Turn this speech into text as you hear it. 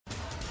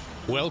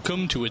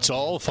Welcome to It's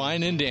All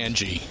Fine and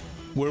Angie,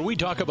 where we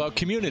talk about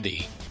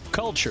community,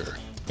 culture,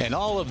 and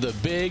all of the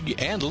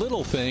big and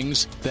little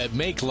things that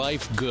make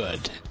life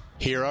good.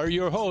 Here are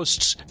your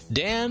hosts,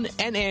 Dan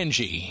and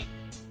Angie.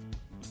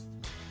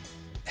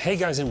 Hey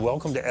guys, and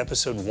welcome to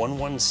episode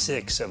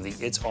 116 of the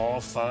It's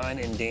All Fine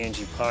and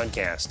Angie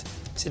podcast.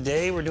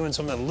 Today we're doing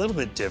something a little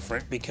bit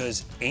different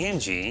because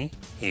Angie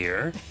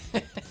here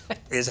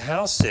is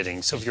house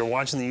sitting. So if you're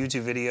watching the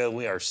YouTube video,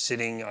 we are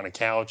sitting on a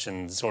couch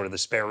in sort of the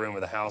spare room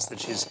of the house that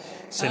she's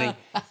sitting.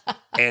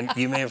 And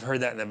you may have heard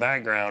that in the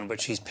background,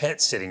 but she's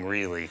pet sitting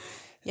really.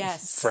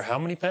 Yes. For how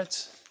many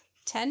pets?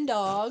 10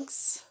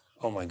 dogs.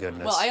 Oh my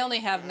goodness. Well, I only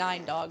have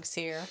 9 dogs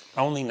here.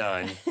 Only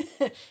 9.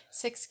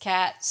 6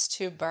 cats,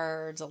 2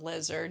 birds, a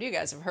lizard. You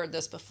guys have heard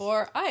this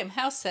before. I am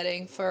house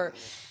sitting for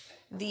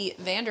the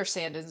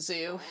Vandersanden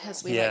Zoo,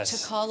 as we like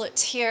to call it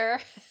here.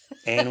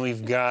 And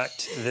we've got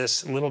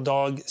this little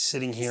dog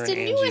sitting here in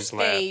Angie's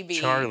lap. Baby.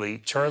 Charlie.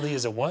 Charlie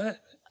is a what?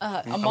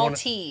 A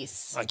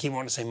Maltese. I keep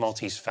wanting to say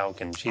Maltese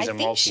Falcon. She's I a think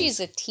Maltese. she's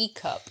a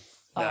teacup.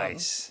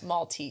 Nice.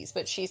 Maltese,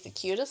 but she's the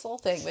cutest little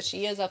thing, but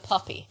she is a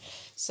puppy.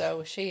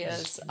 So she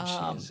is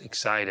she's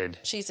excited.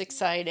 She's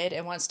excited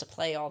and wants to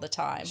play all the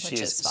time, which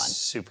is fun.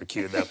 Super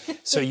cute though.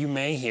 So you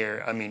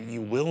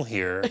will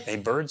hear a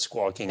bird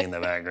squawking in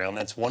the background.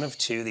 That's one of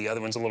 2. The other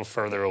one's a little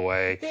further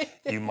away.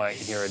 You might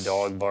hear a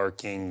dog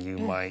barking. You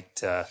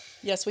might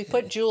Yes, we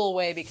put Jewel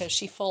away because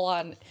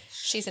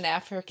she's an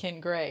African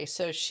gray,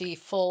 so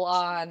she's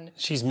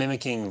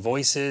mimicking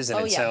voices,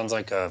 and sounds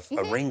like a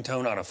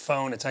ringtone on a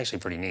phone. It's actually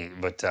pretty neat,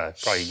 but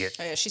probably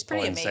get she's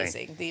pretty insane.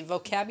 amazing. The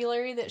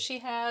vocabulary that she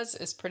has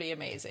is pretty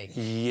amazing.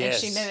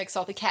 Yes. And she mimics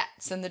all the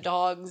cats and the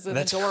dogs and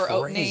the door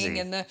opening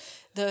and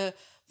the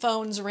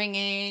phones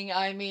ringing.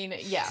 I mean,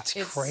 yeah.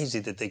 It's crazy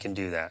that they can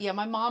do that. Yeah,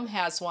 my mom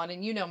has one,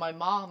 and my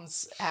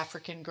mom's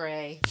African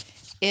gray.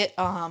 It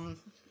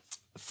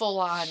full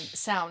on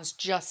sounds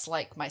just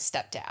like my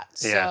stepdad.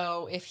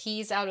 So if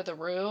he's out of the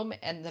room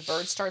and the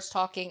bird starts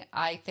talking,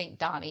 I think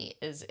Donnie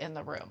is in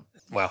the room.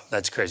 Wow,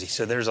 that's crazy.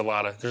 So there's a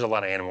lot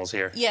of animals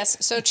here. Yes,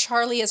 so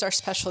Charlie is our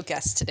special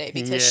guest today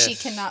because she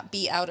cannot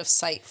be out of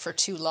sight for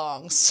too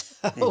long. So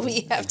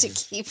we have to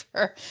keep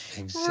her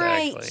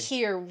right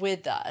here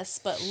with us.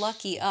 But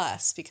lucky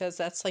us, because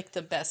that's like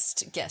the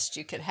best guest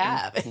you could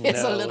have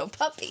is a little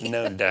puppy.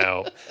 No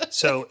doubt.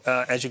 So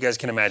as you guys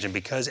can imagine,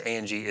 because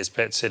Angie is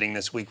pet sitting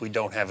this week, we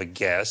don't have a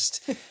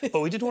guest. But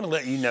we did want to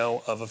let you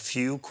know of a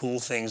few cool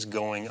things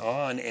going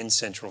on in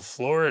Central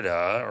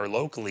Florida or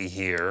locally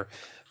here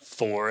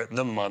for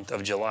the month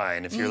of July.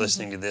 And if you're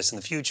listening to this in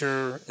the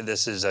future,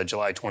 this is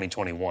July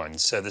 2021.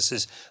 So this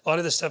is, a lot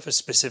of the stuff is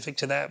specific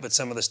to that, but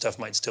some of the stuff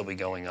might still be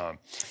going on.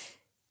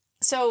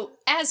 So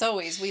as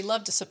always, we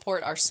love to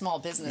support our small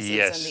businesses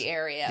in the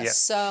area. Yes.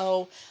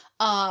 So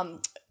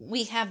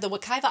we have the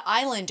Wekiva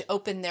Island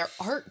open their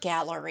art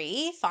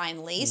gallery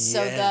finally.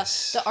 So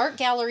the art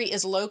gallery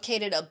is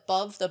located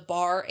above the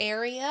bar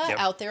area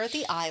out there at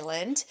the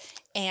island.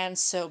 And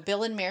so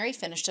Bill and Mary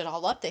finished it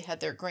all up. They had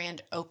their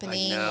grand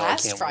opening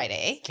last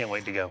Friday. Can't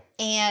wait to go.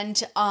 And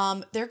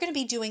they're going to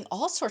be doing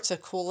all sorts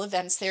of cool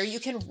events there. You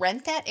can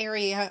rent that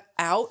area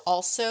out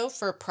also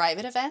for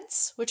private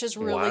events, which is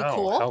really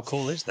cool. How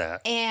cool is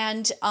that?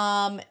 And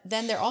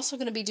then they're also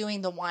going to be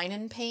doing the wine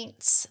and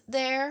paints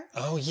there.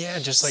 Oh, yeah,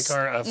 just like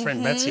our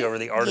friend Betsy over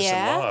the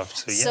Artisan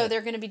Loft. So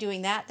they're going to be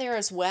doing that there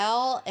as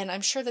well. And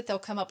I'm sure that they'll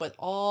come up with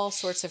all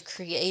sorts of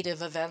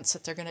creative events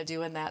that they're going to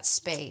do in that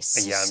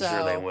space. Yeah, I'm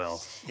sure they will.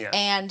 Yeah.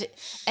 And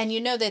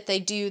you know that they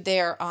do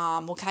their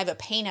Wekiva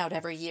paint out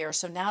every year.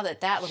 So now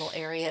that little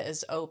area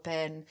is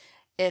open,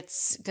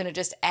 it's going to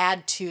just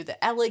add to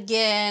the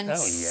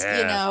elegance,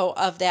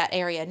 of that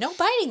area. No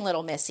biting,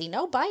 little Missy.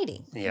 No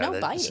biting. Yeah,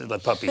 no biting. The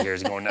puppy here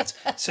is going nuts.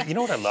 So you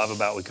know what I love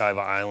about Wekiva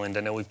Island?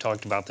 I know we've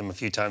talked about them a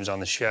few times on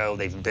the show.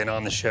 They've been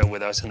on the show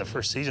with us in the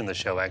first season of the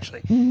show,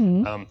 actually.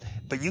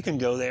 But you can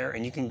go there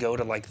and you can go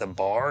to like the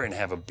bar and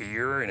have a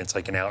beer, and it's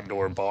like an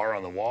outdoor bar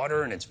on the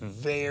water, and it's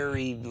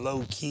very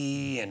low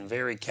key and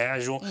very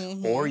casual.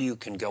 Or you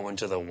can go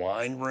into the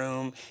wine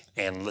room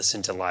and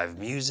listen to live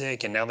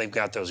music. And now they've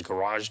got those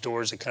garage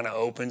doors that kind of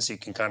open, so you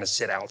can kind of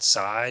sit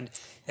outside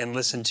and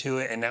listen to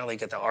it. And now they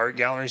got the art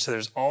gallery, so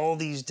there's all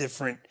these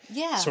different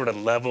sort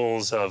of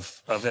levels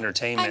of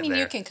entertainment. I mean,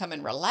 you can come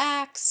and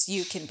relax.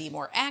 You can be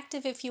more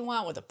active if you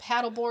want with a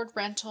paddleboard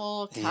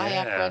rental,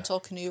 kayak rental,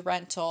 canoe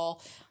rental.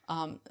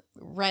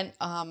 Rent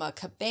a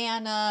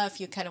cabana if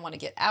you kind of want to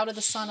get out of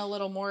the sun a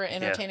little more,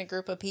 entertain a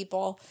group of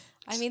people.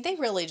 I mean, they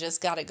really just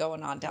got it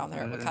going on down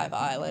there at Wekiva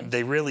Island.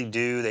 They really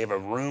do. They have a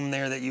room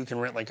there that you can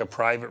rent, like a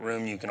private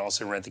room. You can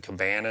also rent the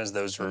cabanas.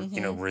 Those are,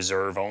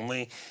 reserve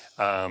only.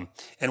 And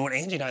what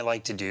Angie and I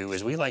like to do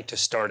is we like to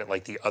start at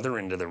like the other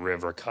end of the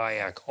river,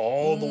 kayak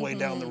all the way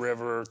down the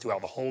river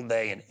throughout the whole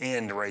day and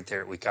end right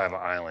there at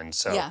Wekiva Island.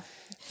 So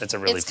that's a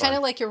really It's kind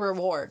of like your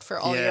reward for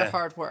all your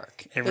hard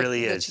work. It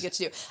really is. That you get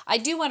to do. I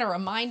do want to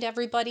remind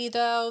everybody,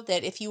 though,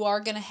 that if you are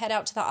going to head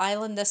out to the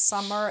island this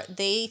summer,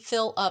 they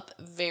fill up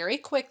very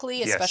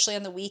quickly, especially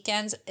on the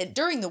weekends. And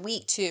during the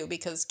week, too,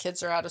 because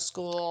kids are out of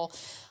school.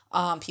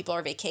 People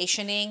are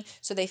vacationing,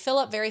 so they fill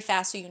up very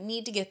fast. So you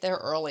need to get there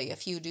early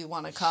if you do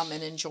want to come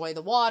and enjoy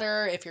the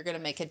water, if you're going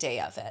to make a day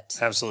of it.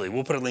 Absolutely.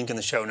 We'll put a link in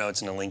the show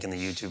notes and a link in the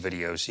YouTube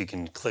video so you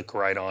can click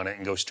right on it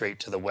and go straight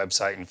to the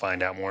website and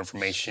find out more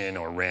information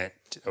or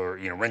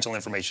rental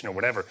information or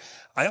whatever.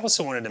 I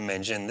also wanted to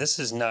mention this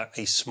is not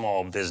a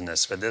small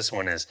business, but this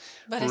one is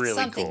but really it's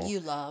something cool. You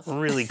love.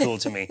 Really cool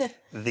to me.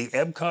 The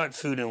Epcot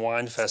Food and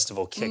Wine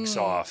Festival kicks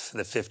off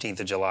the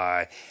 15th of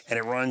July, and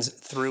it runs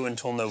through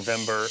until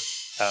November.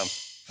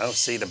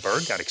 See, the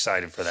bird got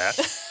excited for that.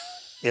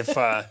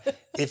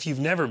 If you've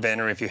never been,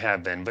 or if you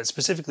have been, but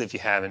specifically if you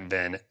haven't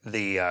been,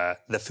 the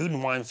Food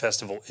and Wine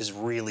Festival is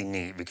really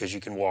neat because you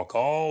can walk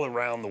all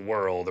around the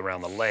world,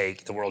 around the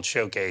lake, the World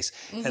Showcase,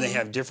 and they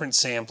have different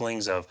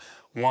samplings of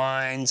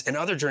wines and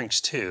other drinks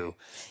too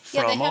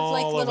from they have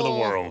all over the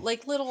world.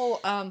 Like little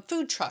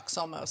food trucks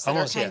almost that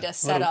are kind of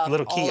set up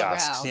little all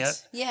kiosks,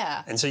 around.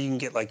 Yeah. And so you can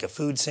get like a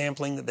food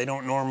sampling that they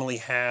don't normally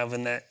have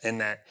in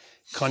that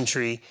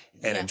country,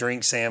 and a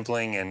drink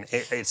sampling, and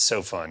it's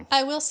so fun.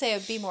 I will say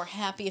I'd be more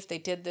happy if they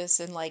did this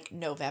in like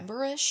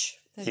November-ish.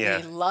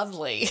 That'd be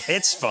lovely.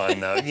 It's fun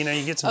though. You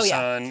get some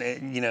sun.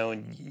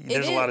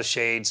 There's a lot of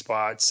shade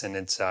spots, and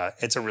it's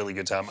a really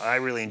good time. I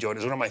really enjoyed it.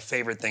 It's one of my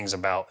favorite things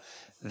about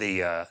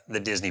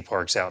the Disney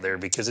parks out there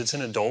because it's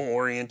an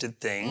adult-oriented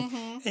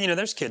thing, and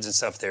there's kids and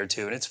stuff there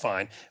too, and it's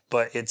fine.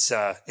 But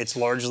it's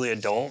largely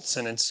adults,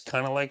 and it's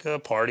kind of like a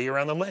party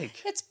around the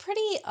lake. It's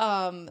pretty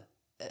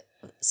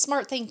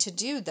smart thing to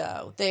do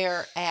though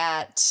there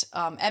at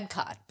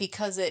Epcot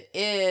because it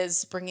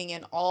is bringing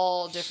in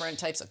all different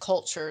types of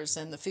cultures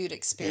and the food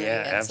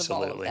experience of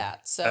all of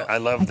that. So I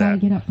love that. I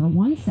gotta get up for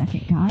 1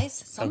 second, guys.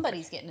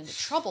 Somebody's getting into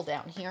trouble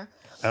down here.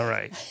 All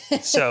right.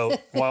 So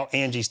while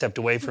Angie stepped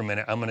away for a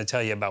minute, I'm going to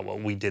tell you about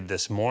what we did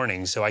this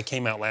morning. So I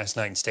came out last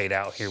night and stayed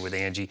out here with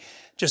Angie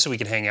just so we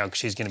could hang out because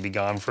she's going to be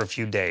gone for a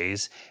few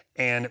days.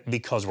 And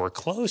because we're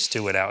close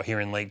to it out here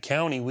in Lake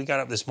County, we got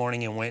up this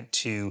morning and went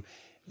to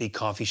the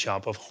Coffee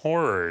Shop of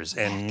Horrors.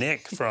 And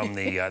Nick from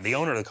the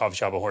owner of the Coffee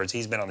Shop of Horrors,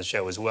 he's been on the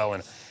show as well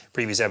in a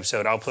previous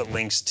episode. I'll put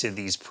links to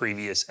these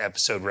previous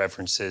episode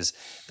references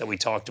that we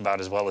talked about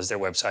as well as their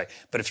website.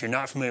 But if you're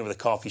not familiar with the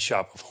Coffee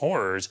Shop of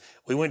Horrors,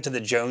 we went to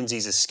the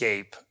Jonesy's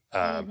Escape.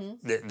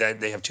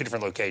 They have two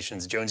different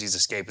locations. Jonesy's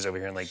Escape is over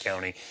here in Lake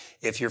County.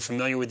 If you're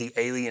familiar with the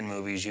Alien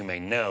movies, you may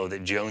know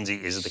that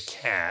Jonesy is the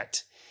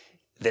cat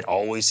that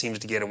always seems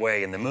to get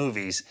away in the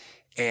movies.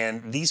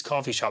 And these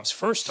coffee shops,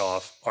 first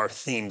off, are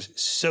themed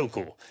so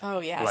cool.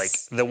 Oh, yes.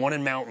 Like the one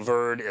in Mount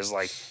Verde is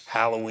like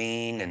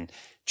Halloween and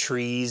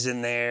trees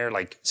in there,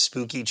 like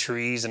spooky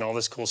trees and all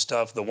this cool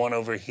stuff. The one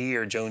over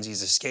here,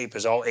 Jonesy's Escape,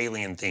 is all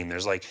alien themed.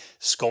 There's like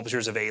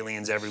sculptures of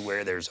aliens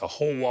everywhere. There's a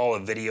whole wall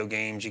of video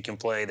games you can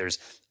play. There's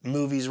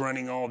movies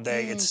running all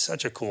day. It's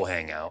such a cool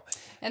hangout.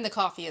 And the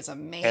coffee is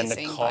amazing, and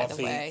the coffee by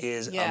the way.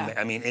 is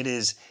it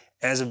is,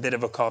 as a bit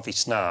of a coffee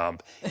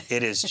snob,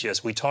 it is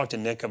just, we talked to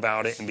Nick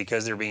about it, and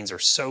because their beans are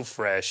so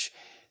fresh,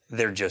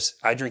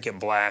 I drink it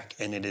black,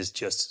 and it is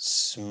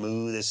just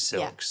smooth as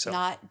silk. Yeah, so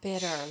not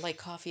bitter like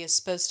coffee is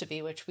supposed to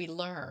be, which we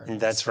learned.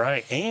 That's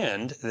right.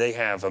 And they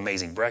have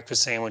amazing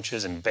breakfast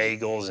sandwiches and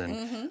bagels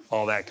and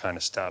all that kind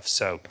of stuff.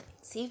 So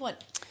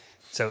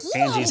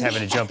Angie's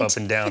having to jump up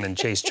and down and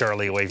chase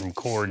Charlie away from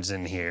cords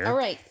in here. All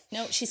right.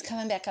 No, she's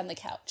coming back on the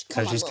couch.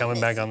 She's coming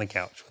back on the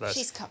couch with us.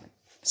 She's coming.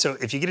 So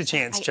if you get a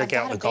chance, check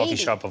out the Coffee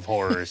Shop of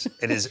Horrors.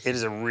 It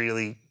is a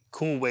really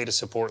cool way to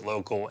support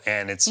local,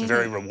 and it's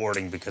very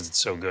rewarding because it's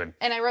so good.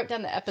 And I wrote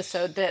down the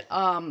episode that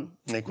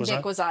Nick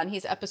was on.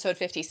 He's episode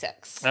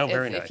 56. Oh,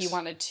 very nice. If you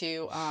wanted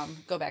to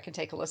go back and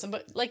take a listen.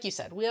 But like you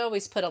said, we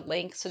always put a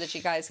link so that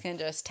you guys can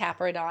just tap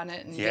right on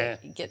it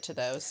and get to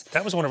those.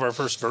 That was one of our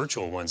first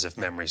virtual ones, if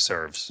memory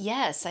serves.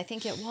 Yes, I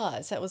think it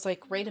was. That was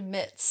like right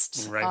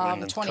amidst when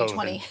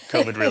 2020.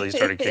 COVID really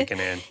started kicking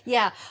in.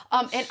 Yeah.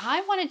 And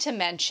I wanted to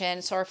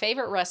mention, so our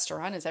favorite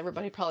restaurant, as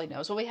everybody probably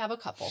knows, well, we have a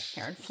couple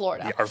here in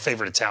Florida. Yeah, our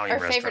favorite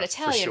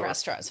Italian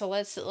restaurant. So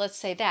let's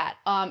say that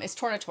is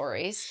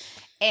Tornatori's,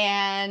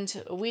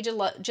 and we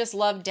just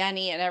love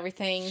Denny and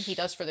everything he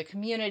does for the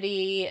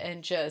community,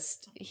 and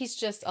he's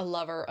just a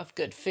lover of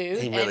good food.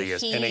 He really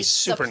is, and he's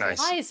super nice.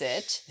 He supplies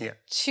it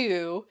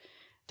to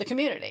the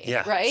community.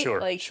 Yeah, right.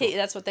 Sure,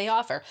 that's what they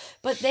offer.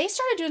 But they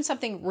started doing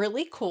something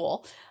really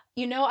cool.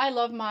 I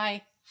love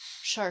my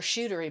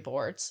charcuterie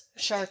boards,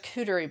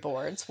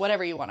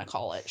 whatever you want to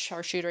call it.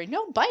 Charcuterie.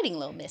 No biting,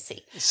 little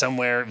missy.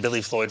 Somewhere,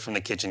 Billy Floyd from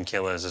the Kitchen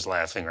Killers is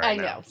laughing right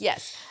now. I know,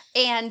 yes.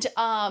 And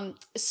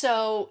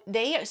so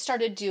they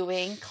started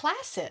doing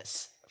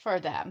classes for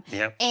them.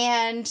 Yep.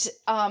 And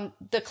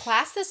the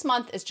class this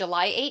month is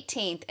July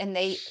 18th, and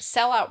they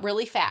sell out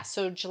really fast.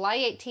 So July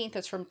 18th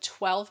is from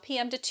 12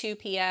 p.m. to 2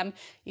 p.m.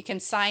 You can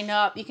sign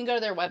up. You can go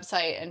to their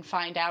website and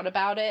find out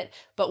about it,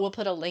 but we'll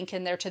put a link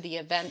in there to the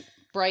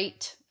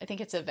Eventbrite. I think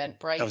it's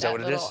Eventbrite. Oh, is that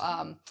what it is?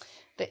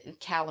 The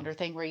calendar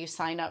thing where you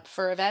sign up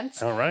for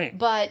events. All right.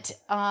 But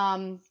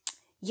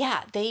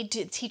they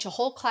teach a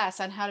whole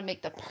class on how to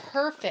make the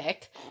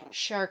perfect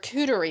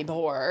charcuterie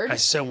board. I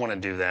so want to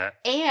do that.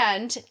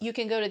 And you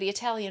can go to the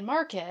Italian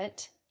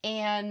market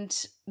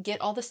and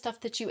get all the stuff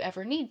that you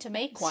ever need to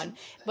make one.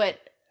 But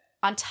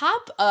on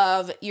top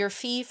of your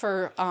fee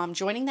for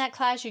joining that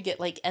class, you get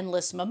like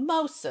endless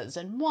mimosas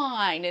and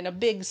wine and a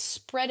big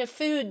spread of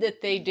food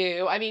that they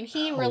do. I mean,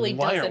 he really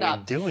does it up. Why are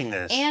we doing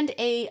this?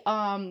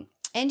 And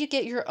and you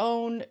get your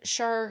own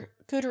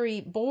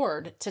charcuterie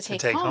board to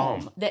take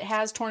home that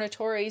has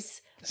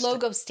Tornatore's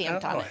logo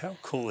stamped on it. How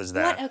cool is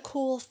that? What a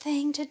cool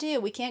thing to do.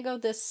 We can't go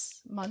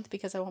this month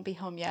because I won't be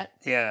home yet.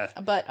 Yeah.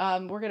 But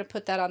we're going to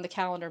put that on the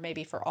calendar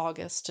maybe for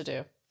August to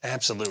do.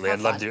 Absolutely.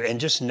 I'd love to. And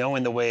just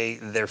knowing the way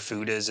their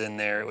food is in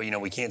there, you know,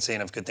 we can't say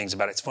enough good things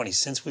about it. It's funny,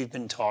 since we've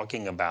been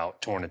talking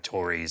about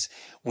Tornatore's,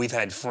 we've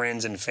had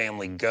friends and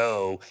family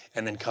go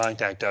and then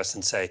contact us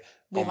and say,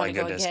 oh my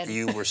goodness,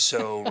 you were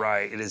so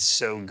right. It is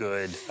so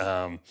good.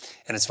 And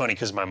it's funny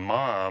because my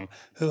mom,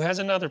 who has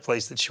another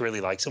place that she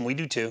really likes, and we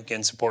do too,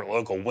 again, support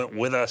local, went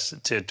with us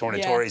to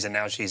Tornatore's, and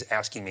now she's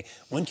asking me,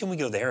 when can we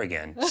go there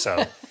again?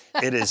 So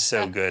it is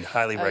so good.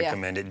 Highly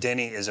recommend it.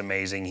 Denny is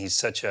amazing. He's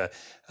such a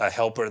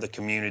helper of the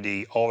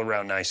community, all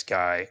around nice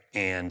guy.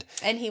 And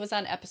he was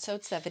on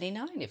episode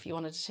 79, if you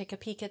wanted to take a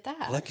peek at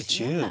that. Look at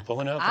you,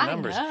 pulling out the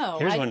numbers. Know.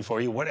 Here's one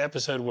for you. What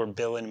episode were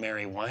Bill and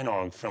Mary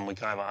Weinog from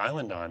Wekiva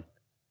Island on?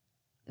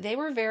 They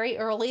were very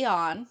early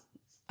on.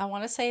 I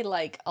want to say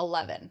like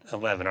 11.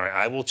 11. All right.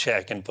 I will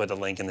check and put a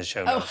link in the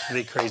show notes.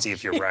 It'd be crazy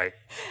if you're right.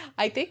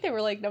 I think they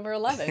were like number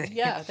 11.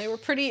 Yeah, they were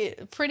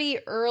pretty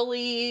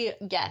early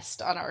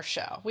guest on our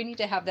show. We need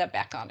to have that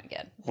back on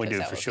again. We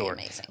do, for sure.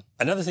 Amazing.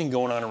 Another thing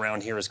going on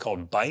around here is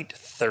called Bite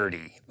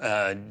 30.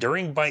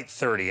 During Bite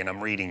 30, and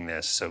I'm reading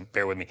this, so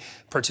bear with me,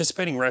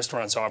 participating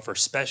restaurants offer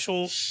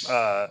special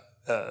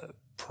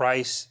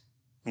price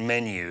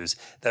menus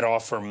that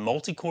offer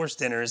multi-course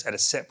dinners at a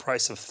set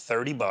price of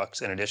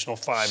 $30. An additional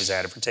 $5 is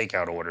added for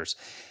takeout orders.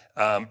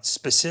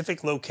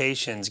 Specific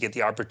locations get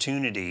the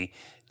opportunity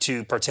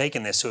to partake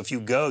in this. So if you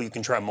go, you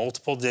can try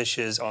multiple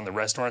dishes on the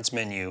restaurant's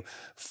menu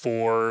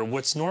for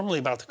what's normally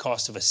about the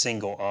cost of a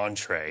single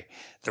entree.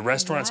 The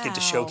restaurants get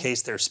to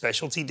showcase their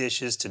specialty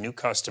dishes to new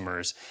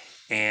customers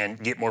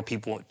and get more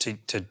people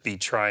to be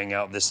trying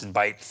out this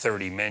Bite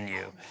 30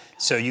 menu.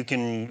 So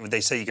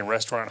they say you can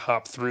restaurant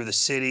hop through the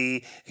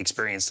city,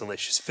 experience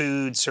delicious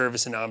food,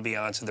 service, and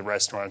ambiance of the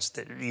restaurants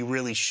that you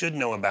really should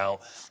know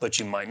about, but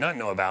you might not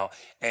know about.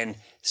 And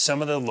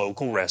some of the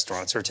local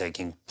restaurants are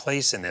taking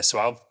place in this. So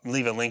I'll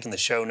leave a link in the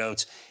show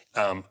notes.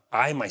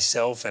 I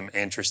myself am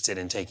interested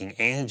in taking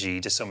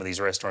Angie to some of these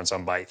restaurants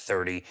on Bite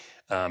 30.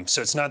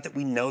 So it's not that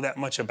we know that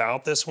much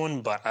about this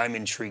one, but I'm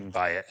intrigued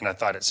by it. And I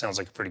thought it sounds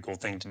like a pretty cool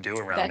thing to do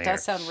around here. That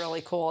does sound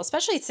really cool,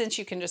 especially since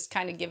you can just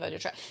kind of give it a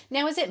try.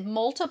 Now, is it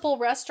multiple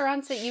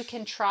restaurants that you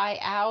can try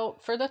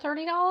out for the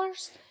 $30?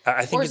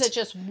 Or is it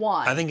just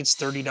one? I think it's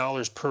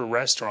 $30 per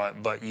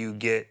restaurant, but you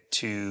get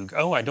to,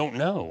 I don't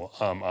know,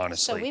 honestly.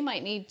 So we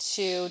might need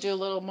to do a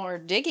little more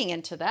digging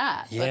into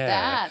that.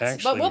 Yeah,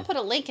 but we'll put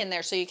a link in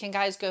there so you can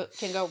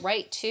go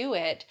right to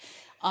it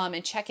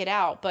and check it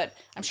out. But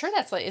I'm sure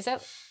is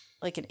that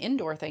like an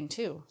indoor thing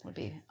too? Would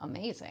be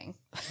amazing.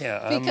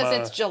 Yeah. Because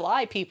it's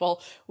July,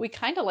 people. We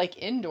kind of like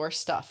indoor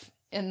stuff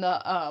in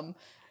the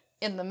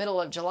middle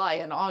of July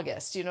and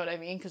August, you know what I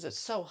mean? Because it's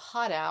so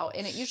hot out,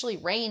 and it usually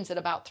rains at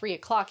about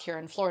 3:00 here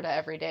in Florida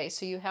every day.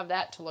 So you have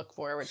that to look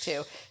forward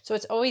to. So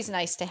it's always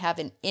nice to have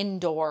an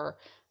indoor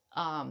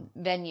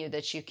venue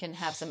that you can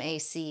have some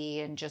AC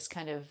and just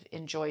kind of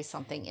enjoy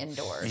something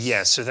indoors.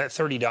 Yeah, so that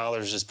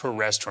 $30 is per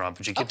restaurant,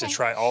 but you get to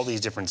try all these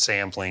different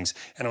samplings.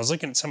 And I was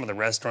looking at some of the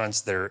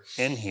restaurants that are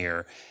in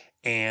here,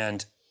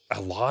 and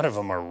a lot of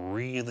them are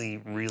really,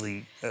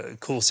 really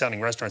cool sounding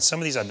restaurants. Some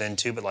of these I've been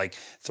to, but like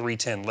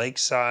 310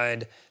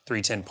 Lakeside,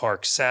 310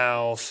 Park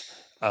South,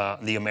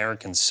 the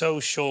American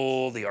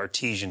Social, the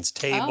Artesian's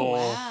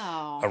Table,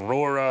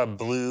 Aurora,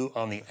 Blue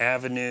on the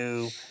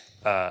Avenue,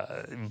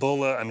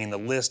 Bulla. I mean, the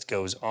list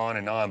goes on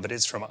and on, but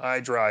it's from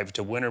iDrive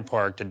to Winter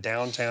Park to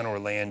downtown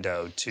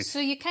Orlando to. So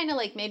you kind of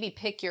like maybe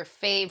pick your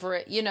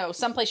favorite,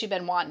 someplace you've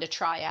been wanting to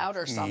try out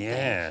or something.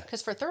 Yeah.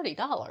 Because for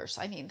 $30,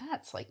 I mean,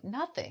 that's like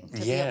nothing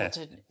to be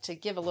able to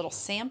give a little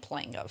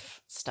sampling of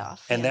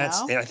stuff. And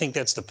and I think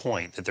that's the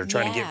point, that they're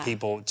trying to get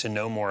people to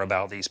know more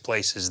about these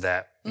places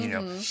that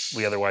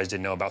we otherwise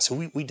didn't know about. So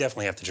we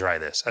definitely have to try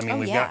this. I mean,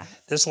 we've got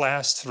this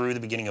lasts through the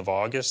beginning of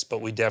August,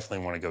 but we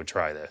definitely want to go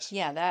try this.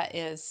 Yeah, that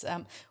is.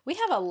 We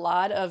have a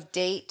lot of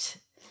date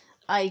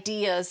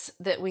ideas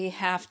that we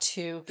have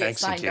to get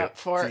signed up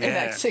for and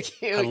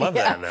execute. I love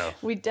that, though.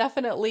 We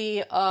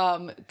definitely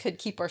could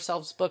keep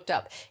ourselves booked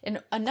up.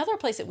 And another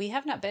place that we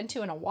have not been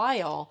to in a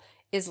while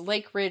is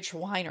Lake Ridge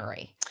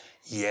Winery.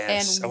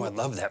 Yes. I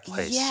love that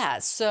place. Yeah.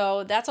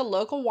 So that's a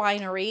local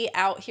winery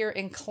out here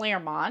in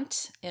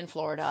Claremont in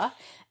Florida.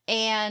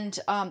 And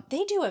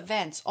they do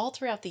events all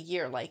throughout the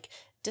year. Like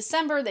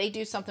December, they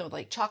do something with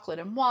like chocolate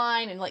and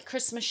wine and like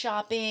Christmas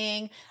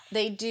shopping.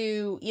 They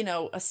do,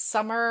 a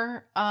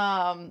summer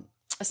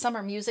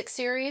music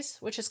series,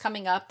 which is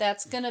coming up.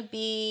 That's going to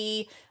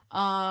be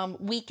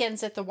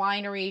weekends at the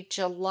winery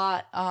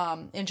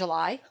in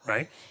July.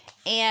 Right.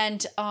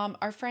 And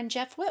our friend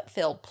Jeff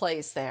Whitfield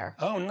plays there.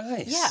 Oh,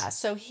 nice. Yeah,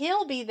 so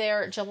he'll be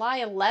there July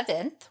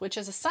 11th, which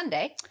is a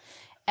Sunday,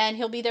 and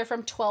he'll be there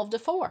from 12 to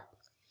 4.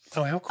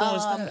 Oh, how cool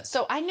is that?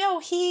 So I know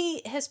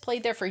he has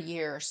played there for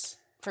years.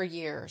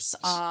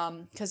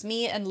 Because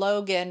me and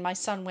Logan, my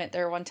son, went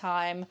there one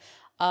time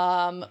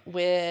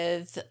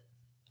with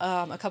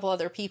a couple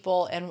other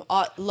people, and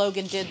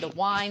Logan did the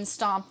wine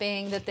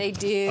stomping that they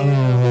do.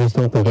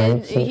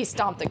 He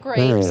stomped the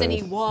grapes, and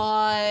he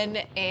won.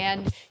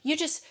 And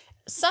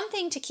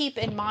something to keep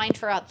in mind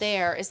for out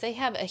there is they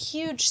have a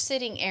huge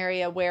sitting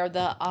area where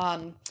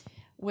the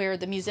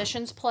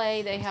musicians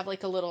play. They have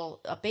like a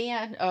little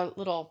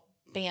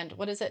band,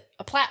 what is it?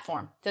 A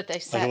platform that they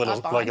set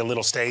up on. Like a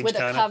little stage with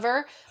kinda? A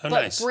cover. Oh,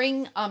 but nice.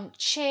 Bring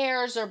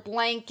chairs or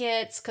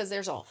blankets, because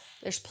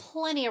there's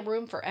plenty of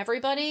room for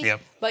everybody.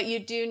 Yep. But you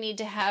do need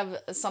to have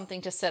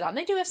something to sit on.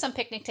 They do have some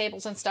picnic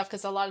tables and stuff,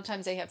 because a lot of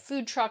times they have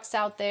food trucks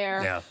out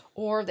there. Yeah.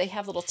 Or they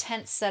have little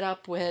tents set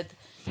up with,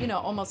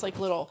 almost like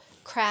little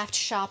craft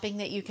shopping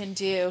that you can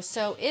do.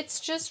 So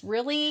it's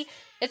really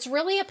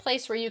a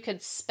place where you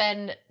could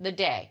spend the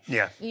day.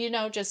 Yeah.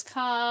 Just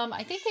come.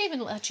 I think they even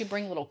let you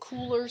bring little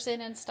coolers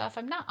in and stuff.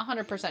 I'm not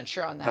 100%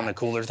 sure on that. On the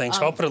cooler thing.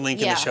 So I'll put a link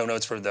in the show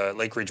notes for the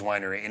Lake Ridge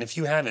Winery. And if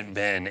you haven't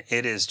been,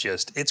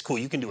 it's cool.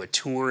 You can do a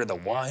tour of the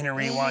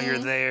winery while you're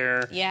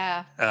there.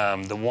 Yeah.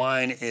 The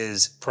wine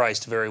is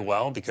priced very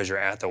well because you're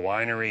at the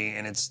winery.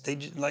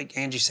 And like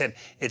Angie said,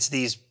 it's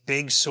these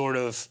big sort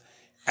of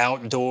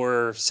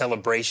outdoor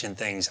celebration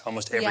things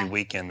almost every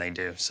weekend they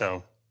do.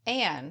 So.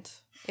 And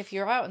if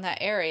you're out in that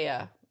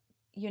area,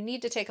 you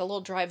need to take a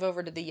little drive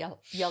over to the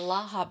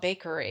Yalaha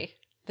Bakery,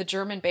 the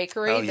German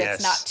bakery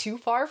that's not too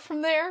far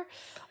from there.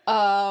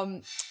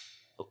 I'm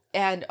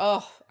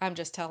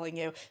just telling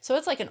you. So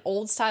it's like an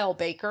old style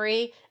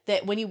bakery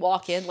that when you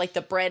walk in, like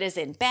the bread is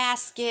in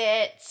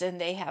baskets, and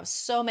they have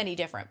so many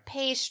different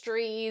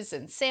pastries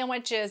and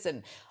sandwiches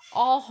and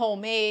all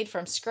homemade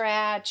from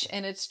scratch.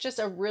 And it's just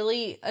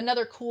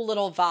another cool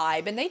little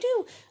vibe. And they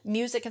do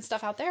music and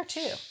stuff out there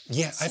too.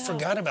 Yeah, so I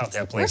forgot about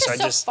that place. We're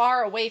just so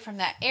far away from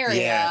that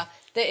area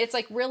that it's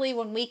like really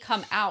when we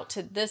come out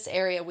to this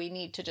area, we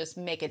need to just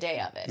make a day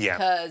of it. Yeah.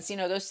 Because,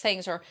 those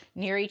things are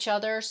near each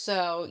other.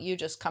 So you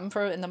just come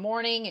in the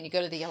morning and you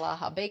go to the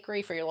Yalaha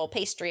Bakery for your little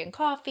pastry and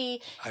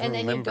coffee.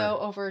 Then you go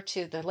over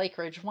to the Lake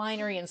Ridge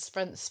Winery and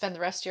spend the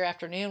rest of your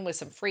afternoon with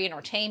some free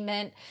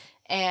entertainment.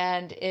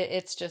 And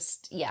it's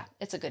just,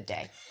 it's a good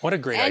day. What a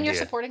great idea. And you're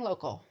supporting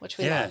local, which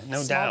we love.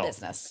 No Small doubt.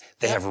 business.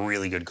 They have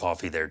really good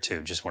coffee there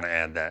too. Just want to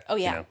add that. Oh,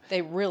 yeah.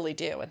 They really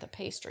do. And the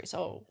pastries.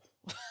 Don't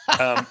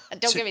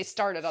get me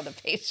started on the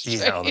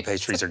pastries. Yeah, the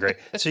pastries are great.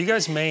 So you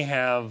guys may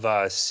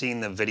have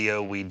seen the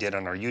video we did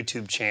on our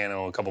YouTube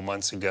channel a couple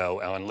months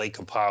ago on Lake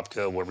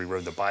Apopka, where we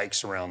rode the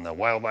bikes around the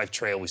wildlife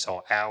trail. We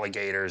saw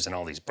alligators and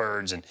all these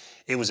birds, and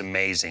it was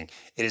amazing.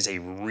 It is a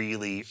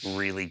really,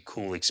 really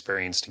cool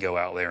experience to go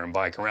out there and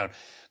bike around.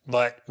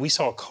 But we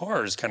saw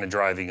cars kind of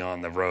driving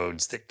on the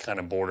roads that kind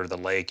of border the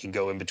lake and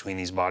go in between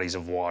these bodies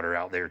of water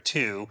out there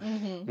too.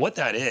 Mm-hmm. What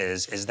that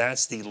is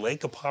that's the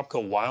Lake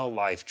Apopka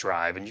Wildlife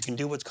Drive, and you can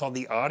do what's called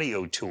the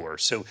audio tour.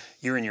 So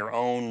you're in your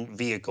own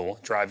vehicle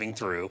driving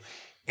through,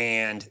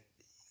 and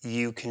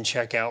you can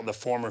check out the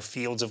former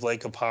fields of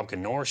Lake Apopka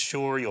North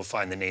Shore. You'll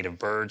find the native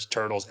birds,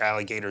 turtles,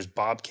 alligators,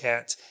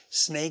 bobcats,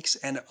 snakes,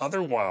 and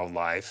other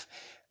wildlife,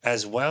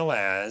 as well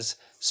as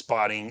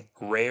spotting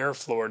rare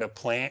Florida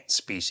plant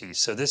species.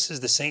 So this is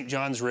the St.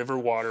 Johns River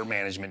Water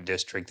Management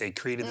District. They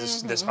created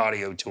this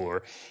audio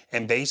tour.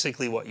 And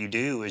basically what you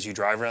do is you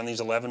drive around these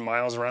 11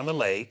 miles around the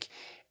lake,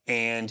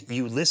 and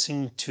you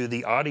listen to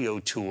the audio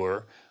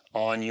tour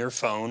on your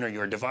phone or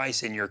your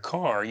device in your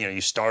car. You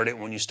start it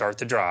when you start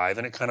the drive,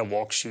 and it kind of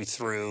walks you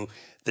through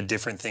the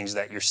different things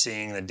that you're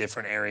seeing, the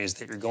different areas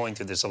that you're going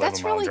through this 11-mile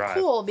drive. That's really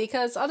cool,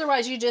 because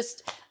otherwise you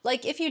just,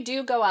 like, if you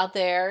do go out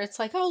there, it's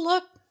like, oh,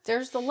 look,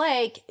 there's the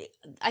lake.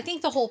 I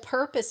think the whole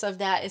purpose of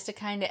that is to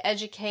kind of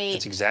educate.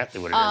 That's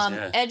exactly what it is,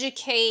 yeah.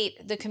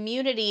 Educate the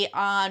community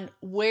on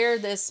where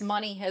this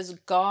money has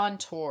gone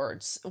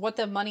towards, what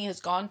the money has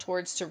gone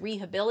towards to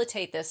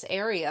rehabilitate this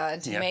area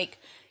and to make,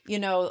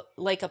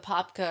 Lake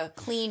Apopka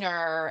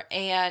cleaner,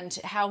 and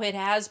how it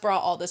has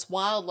brought all this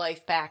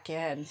wildlife back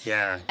in.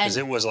 Yeah, because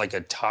it was like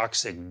a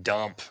toxic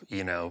dump,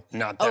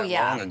 not that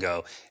long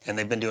ago. And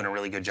they've been doing a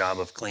really good job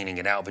of cleaning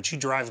it out. But you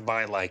drive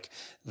by, like,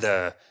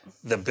 the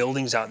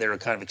buildings out there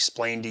kind of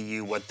explain to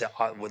you what the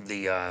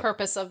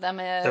purpose of them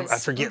is. I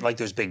forget, like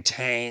those big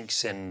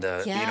tanks, and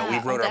we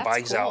rode our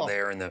bikes out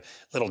there, and the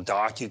little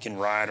dock you can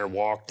ride or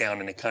walk down,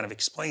 and it kind of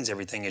explains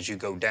everything as you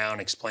go down,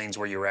 explains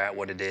where you're at,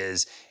 what it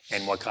is,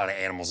 and what kind of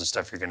animals and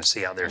stuff you're going to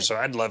see out there. So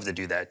I'd love to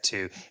do that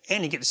too.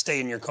 And you get to stay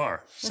in your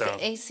car. With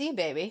the AC,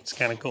 baby. It's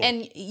kind of cool.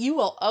 And you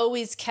will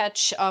always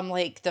catch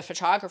like the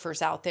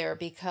photographers out there,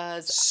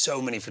 because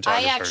so many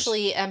photographers. I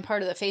actually am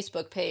part of the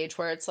Facebook page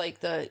where it's like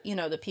the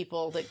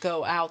people that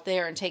go out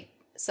there and take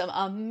some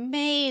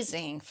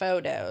amazing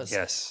photos.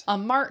 Yes.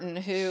 Martin,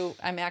 who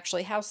I'm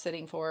actually house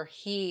sitting for,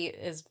 he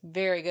is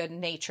very good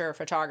nature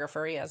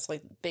photographer. He has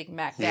like big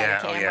Mac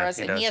Daddy cameras,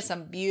 and he has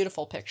some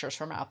beautiful pictures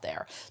from out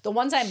there. The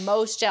ones I'm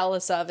most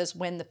jealous of is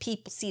when the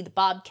people see the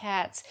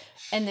bobcats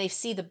and they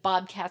see the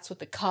bobcats with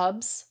the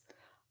cubs.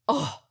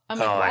 Oh, I'm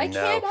like, why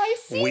can't I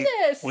see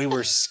this? We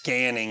were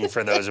scanning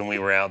for those when we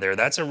were out there.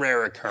 That's a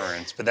rare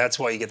occurrence, but that's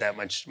why you get that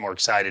much more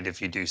excited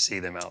if you do see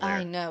them out there.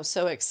 I know,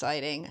 so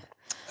exciting.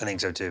 I think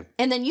so too.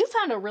 And then you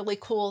found a really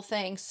cool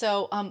thing.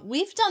 So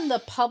we've done the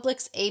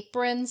Publix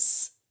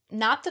aprons,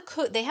 not the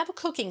cook. They have a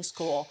cooking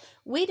school.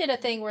 We did a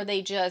thing where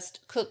they just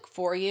cook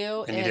for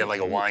you. And you did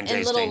like a wine tasting.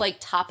 And little like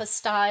tapas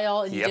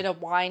style. And you did a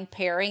wine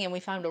pairing. And we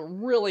found a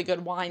really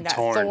good wine. That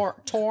Torn or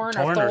Thorn.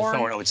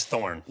 Oh, it's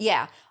Thorn.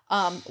 Yeah.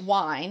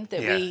 Wine that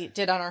we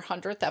did on our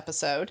 100th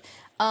episode.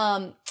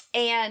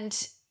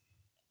 And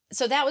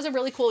so that was a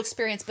really cool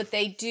experience. But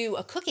they do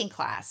a cooking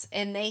class.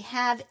 And they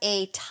have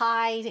a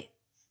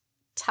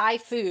Thai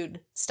food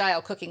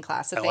style cooking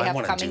class that they have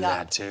coming up. I want to do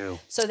that too.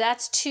 So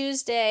that's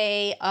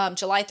Tuesday,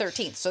 July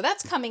 13th. So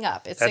that's coming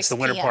up. It's that's 6 the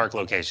Winter p.m. Park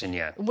location,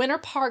 yeah. Winter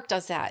Park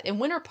does that. And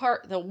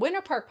the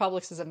Winter Park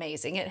Publix is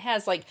amazing. It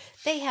has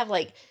they have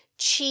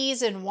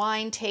cheese and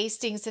wine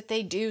tastings that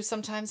they do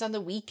sometimes on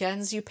the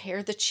weekends. You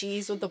pair the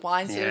cheese with the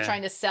wine, so they're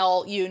trying to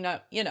sell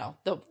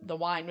the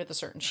wine with a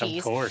certain cheese.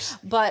 Of course.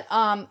 But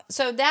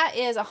so that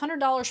is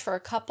 $100 for a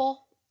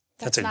couple.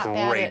 That's a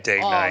great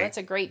date night. That's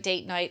a great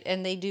date night.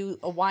 And they do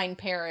a wine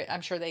pair.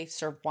 I'm sure they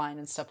serve wine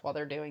and stuff while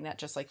they're doing that,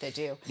 just like they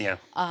do. Yeah.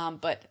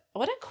 But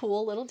what a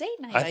cool little date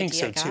night I think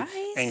so too.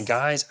 And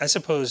guys, I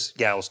suppose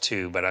gals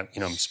too, but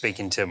I'm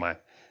speaking to my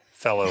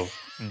fellow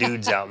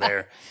dudes out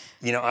there.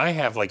 I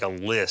have a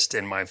list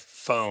in my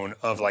phone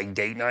of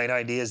date night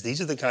ideas.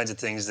 These are the kinds of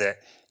things that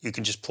you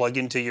can just plug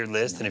into your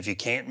list. And if you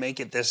can't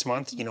make it this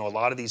month, a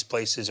lot of these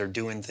places are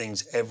doing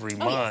things every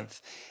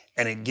month. Yeah.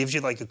 And it gives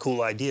you a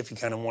cool idea if you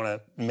kind of want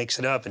to mix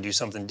it up and do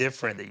something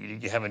different that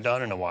you haven't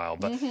done in a while.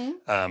 But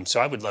so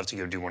I would love to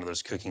go do one of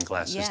those cooking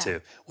classes too.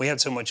 We had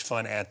so much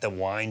fun at the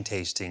wine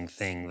tasting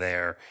thing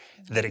there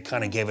that it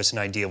kind of gave us an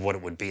idea of what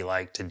it would be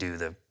like to do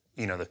the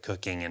the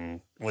cooking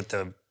and what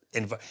the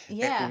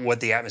what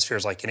the atmosphere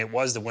is like. And it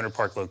was the Winter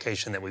Park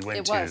location that we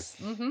went to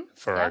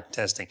for our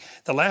testing.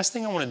 The last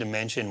thing I wanted to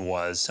mention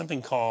was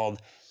something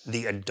called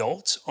the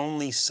Adults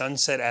Only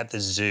Sunset at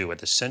the Zoo, at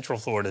the Central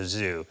Florida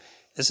Zoo.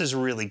 This is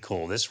really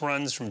cool. This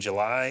runs from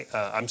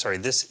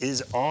this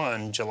is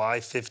on July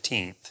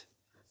 15th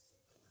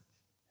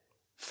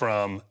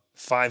from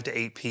 5 to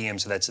 8 p.m.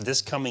 So that's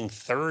this coming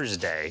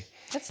Thursday.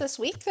 That's this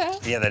week, though.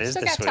 Yeah, that is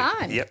Still this week. Got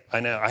time. Yep, I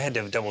know. I had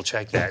to double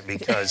check that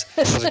because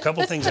there was a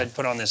couple things I'd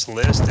put on this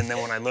list, and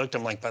then when I looked,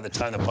 I'm like, by the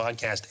time the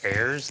podcast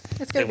airs,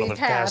 they will have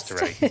passed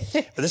already.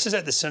 But this is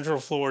at the Central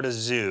Florida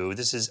Zoo.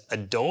 This is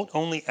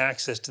adult-only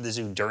access to the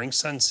zoo during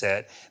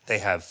sunset. They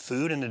have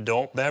food and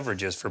adult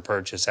beverages for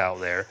purchase out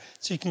there,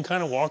 so you can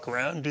kind of walk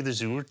around and do the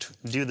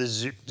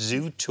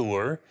zoo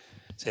tour.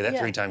 Say that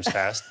 3 times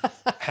fast.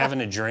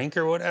 Having a drink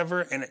or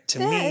whatever. And to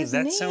me,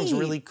 that sounds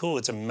really cool.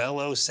 It's a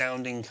mellow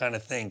sounding kind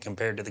of thing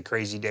compared to the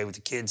crazy day with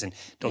the kids. And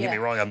don't get me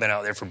wrong, I've been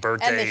out there for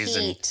birthdays.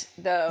 And the heat,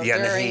 though. Yeah,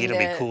 the heat will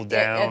be cooled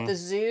down. At the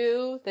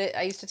zoo,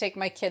 I used to take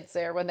my kids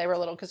there when they were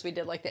little because we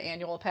did the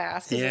annual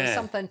pass. Because it was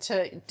something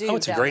to do. Oh,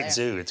 it's a great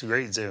zoo. It's a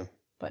great zoo.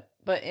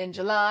 But in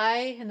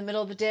July, in the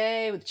middle of the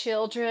day with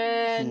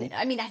children,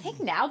 I mean, I think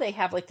now they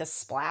have the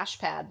splash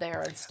pad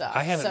there and stuff.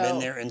 I haven't been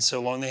there in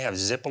so long. They have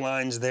zip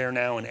lines there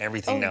now and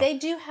everything now. They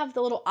do have the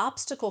little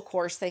obstacle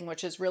course thing,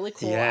 which is really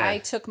cool. Yeah. I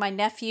took my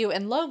nephew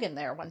and Logan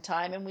there one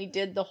time, and we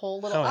did the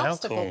whole little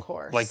obstacle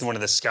course. Like one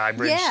of the sky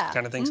bridge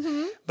kind of things.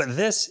 But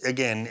this,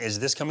 again, is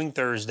this coming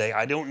Thursday.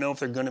 I don't know if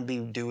they're going to be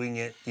doing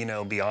it,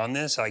 beyond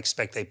this. I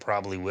expect they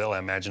probably will. I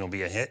imagine it'll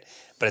be a hit.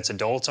 But it's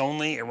adults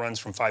only. It runs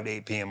from 5 to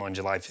 8 p.m. on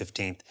July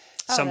 15th.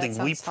 Something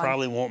we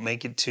probably won't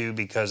make it to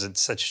because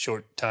it's such a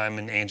short time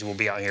and Angie will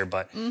be out here.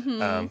 But,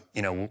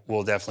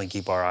 we'll definitely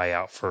keep our eye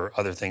out for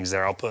other things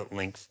there. I'll put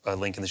a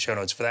link in the show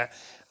notes for that.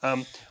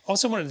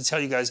 Also wanted to tell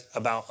you guys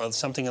about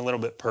something a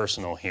little bit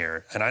personal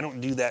here. And I don't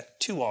do that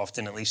too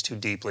often, at least too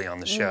deeply on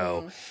the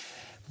show.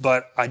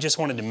 But I just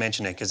wanted to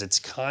mention it because it's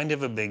kind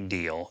of a big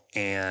deal.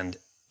 And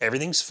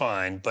everything's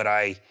fine. But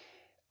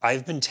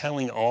I've been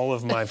telling all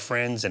of my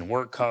friends and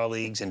work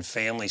colleagues and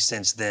family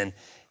since then,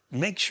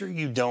 make sure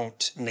you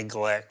don't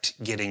neglect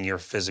getting your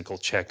physical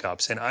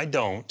checkups. And I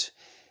don't,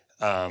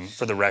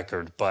 for the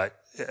record, but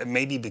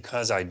maybe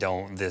because I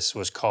don't, this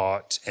was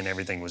caught and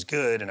everything was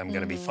good and I'm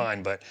going to be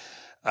fine. But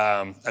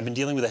I've been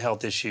dealing with a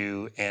health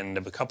issue, and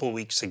a couple of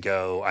weeks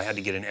ago, I had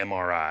to get an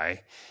MRI.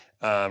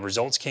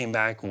 Results came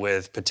back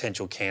with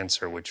potential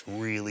cancer, which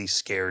really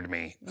scared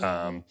me.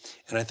 And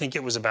I think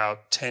it was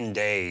about 10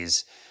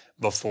 days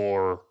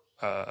before...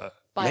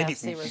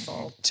 biopsy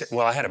result.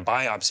 I had a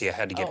biopsy I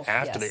had to get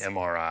after the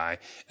MRI.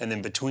 And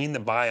then between the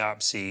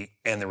biopsy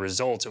and the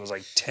results, it was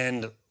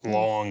 10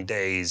 long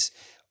days,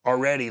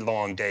 already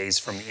long days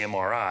from the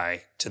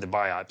MRI to the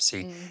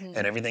biopsy.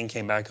 And everything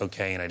came back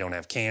okay, and I don't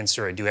have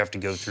cancer. I do have to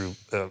go through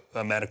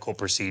a medical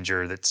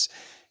procedure that's,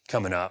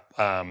 coming up.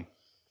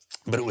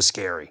 But it was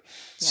scary.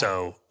 Yeah.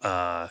 So,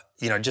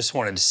 just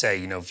wanted to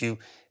say,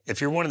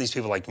 if you're one of these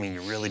people like me,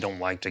 you really don't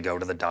like to go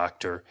to the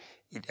doctor.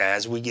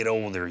 As we get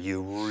older,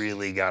 you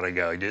really got to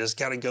go. You just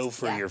got to go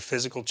for your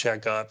physical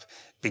checkup,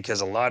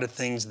 because a lot of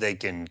things they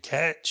can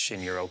catch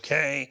and you're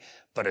okay.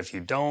 But if you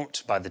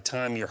don't, by the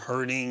time you're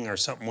hurting or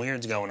something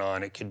weird's going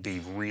on, it could be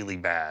really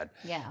bad.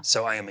 Yeah.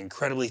 So I am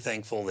incredibly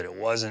thankful that it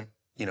wasn't,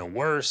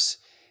 worse.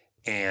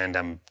 And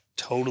I'm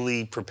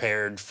totally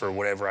prepared for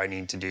whatever I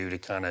need to do to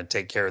kind of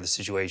take care of the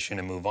situation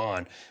and move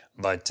on.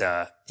 But,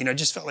 I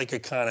just felt like I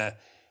kind of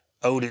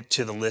owed it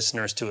to the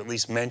listeners to at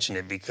least mention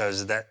it,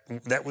 because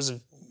that was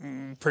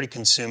pretty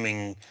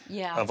consuming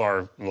of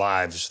our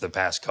lives the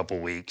past couple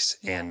weeks.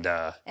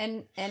 Yeah.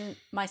 And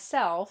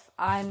myself,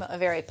 I'm a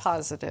very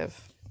positive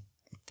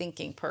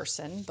thinking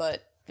person,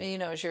 but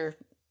as your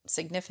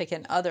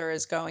significant other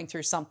is going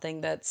through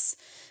something that's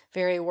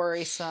very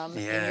worrisome,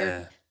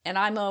 and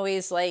I'm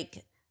always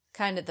like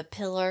kind of the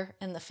pillar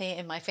in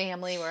in my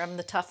family, where I'm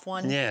the tough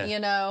one,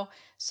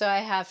 so I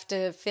have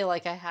to feel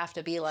like I have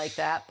to be like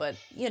that. But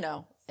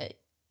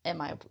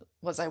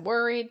was I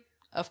worried?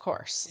 Of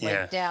course,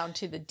 like down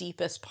to the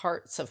deepest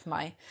parts of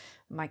my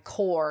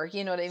core,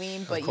 you know what I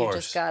mean? But you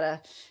just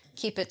gotta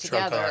keep it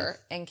together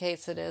in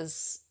case it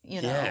is, you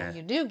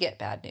do get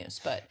bad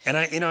news. But and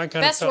I kind of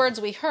best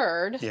words we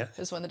heard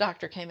is when the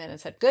doctor came in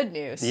and said, "Good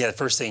news." Yeah, the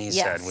first thing he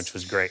said, which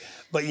was great.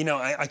 But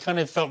I kind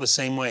of felt the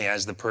same way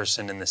as the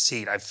person in the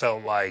seat. I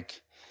felt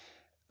like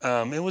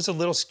it was a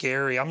little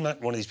scary. I'm not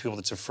one of these people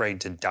that's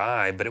afraid to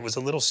die, but it was a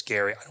little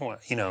scary. I don't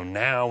want,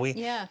 now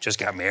we just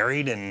got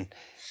married, and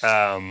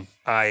but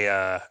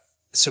I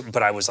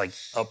was like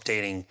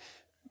updating,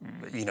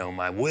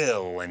 my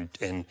will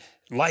and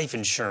life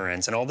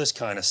insurance and all this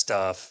kind of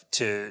stuff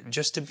to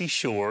be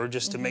sure,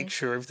 to make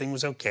sure everything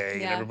was okay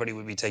and everybody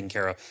would be taken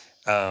care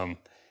of.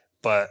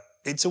 But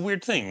it's a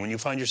weird thing when you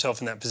find yourself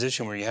in that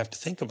position where you have to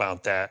think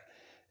about that.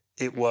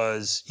 You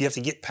have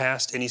to get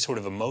past any sort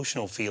of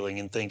emotional feeling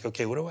and think,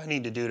 okay, what do I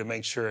need to do to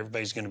make sure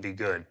everybody's going to be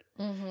good?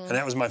 Mm-hmm. And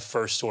that was my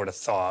first sort of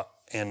thought.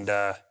 And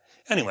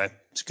anyway,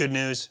 it's good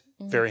news.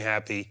 Very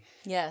happy.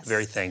 Yes.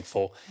 Very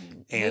thankful.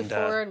 And move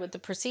forward with the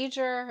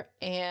procedure,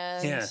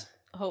 and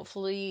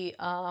hopefully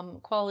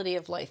quality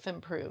of life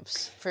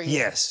improves for you.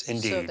 Yes,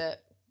 indeed. So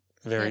that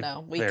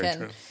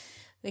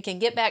we can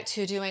get back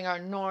to doing our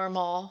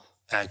normal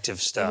active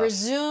stuff.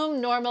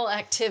 Resume normal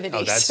activities.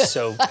 Oh, that's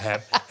so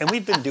happy. And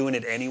we've been doing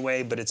it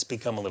anyway, but it's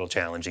become a little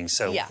challenging.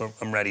 So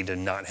I'm ready to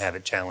not have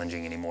it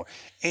challenging anymore.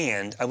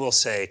 And I will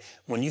say,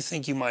 when you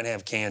think you might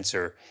have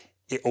cancer,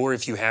 or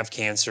if you have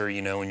cancer,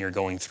 and you're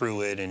going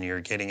through it and you're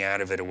getting out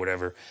of it or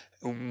whatever,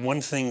 one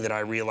thing that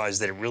I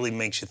realized that it really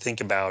makes you think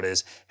about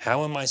is,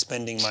 how am I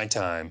spending my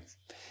time?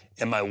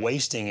 Am I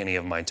wasting any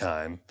of my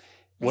time?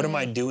 What am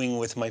I doing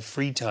with my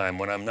free time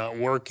when I'm not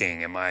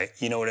working? Am I,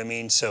 you know what I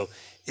mean? So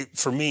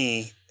for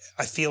me,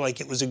 I feel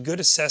like it was a good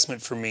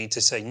assessment for me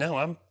to say, no,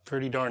 I'm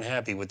pretty darn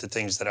happy with the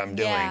things that I'm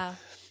doing. Yeah.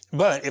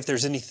 But if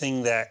there's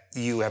anything that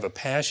you have a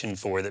passion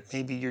for that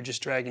maybe you're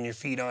just dragging your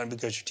feet on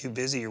because you're too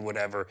busy or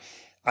whatever,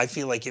 I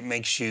feel like it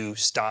makes you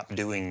stop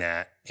doing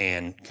that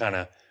and kind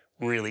of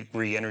really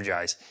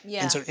re-energize.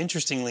 Yeah. And so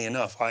interestingly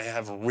enough, I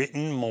have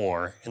written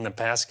more in the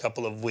past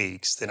couple of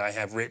weeks than I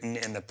have written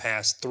in the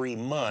past 3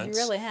 months.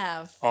 You really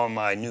have. On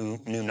my new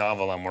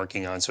novel I'm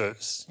working on. So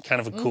it's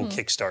kind of a cool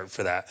kickstart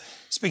for that.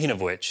 Speaking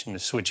of which, and to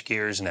switch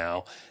gears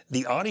now,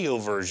 the audio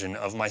version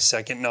of my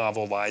second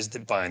novel, Lies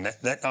That Bind,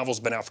 that novel's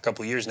been out for a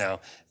couple of years now,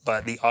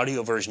 but the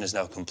audio version is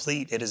now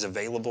complete. It is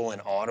available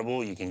in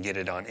Audible. You can get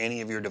it on any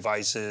of your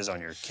devices,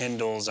 on your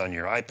Kindles, on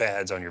your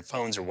iPads, on your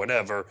phones or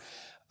whatever.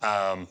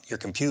 Your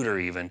computer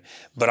even,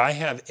 but I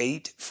have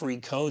 8 free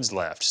codes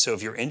left. So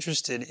if you're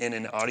interested in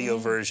an audio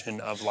version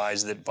of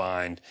Lies That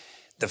Bind,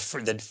 the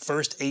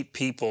first 8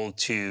 people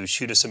to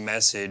shoot us a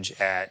message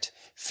at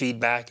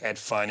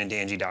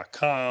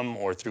feedback@fineandangie.com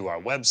or through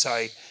our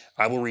website,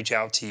 I will reach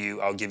out to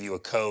you. I'll give you a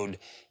code.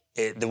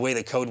 The way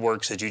the code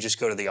works is you just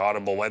go to the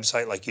Audible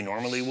website like you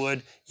normally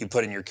would. You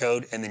put in your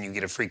code, and then you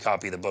get a free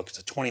copy of the book. It's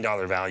a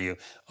 $20 value.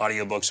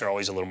 Audiobooks are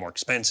always a little more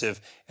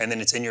expensive, and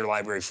then it's in your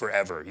library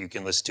forever. You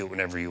can listen to it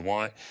whenever you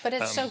want. But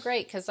it's so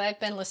great because I've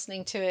been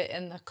listening to it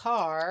in the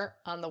car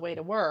on the way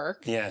to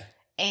work. Yeah.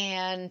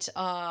 And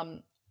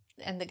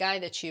the guy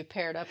that you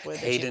paired up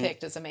with, that you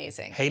picked, is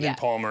amazing. Hayden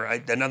Palmer.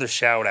 Another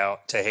shout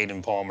out to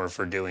Hayden Palmer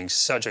for doing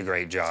such a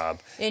great job.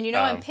 And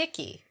I'm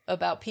picky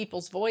about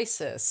people's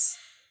voices.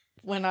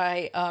 When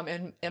I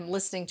am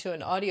listening to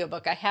an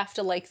audiobook, I have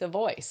to like the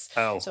voice.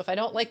 Oh. So if I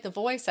don't like the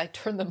voice, I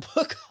turn the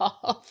book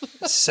off.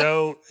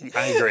 So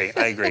I agree.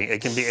 It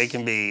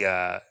can be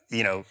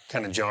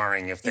kind of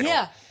jarring if they don't.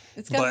 Yeah,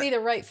 it's got to be the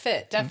right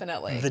fit,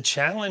 definitely. The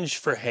challenge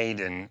for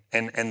Hayden,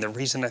 and the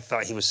reason I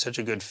thought he was such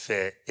a good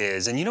fit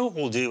is, and you know what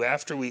we'll do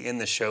after we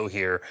end the show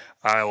here,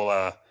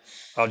 I'll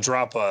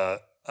drop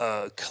a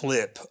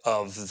clip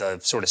of the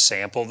sort of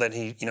sample that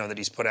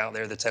he's put out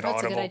there that's at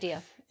Audible. That's a good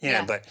idea.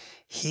 Yeah, but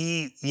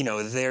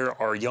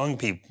there are young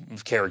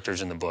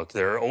characters in the book.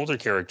 There are older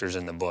characters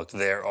in the book.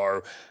 There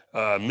are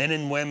men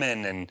and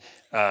women, and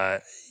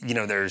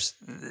there's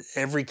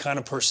every kind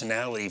of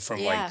personality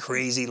from like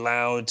crazy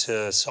loud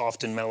to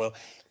soft and mellow.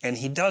 And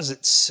he does it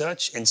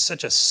in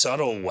such a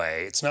subtle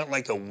way. It's not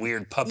like a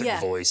weird puppet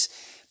voice,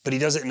 but he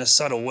does it in a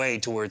subtle way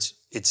to where it's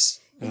it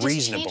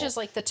reasonable. Just changes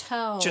like the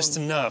tone. Just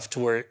enough to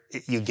where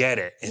you get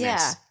it.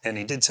 And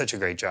he did such a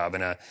great job.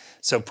 And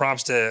so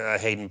props to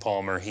Hayden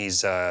Palmer.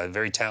 He's a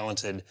very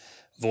talented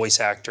voice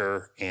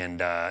actor,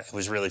 and it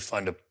was really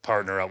fun to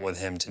partner up with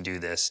him to do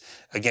this.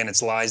 Again,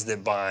 it's Lies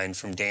That Bind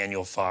from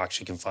Daniel Fox.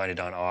 You can find it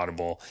on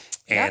Audible.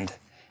 And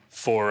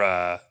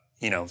for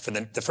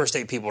the first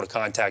 8 people to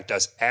contact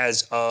us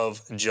as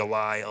of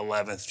July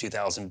 11th,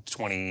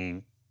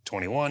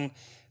 2021,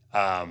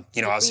 I'll send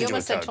you a code. You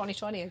almost said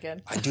 2020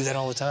 again. I do that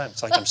all the time.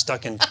 It's like I'm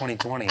stuck in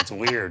 2020. It's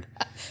weird.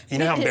 You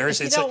know how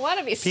embarrassing you don't want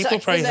to be stuck. People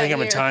probably think I'm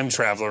year. a time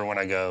traveler when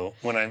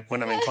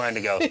I'm inclined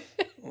to go.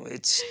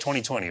 It's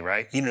 2020,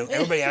 right?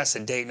 Everybody asks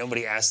the date.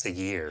 Nobody asks the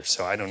year.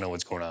 So I don't know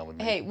what's going on with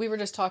me. Hey, we were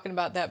just talking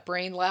about that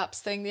brain lapse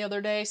thing the other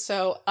day.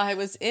 So I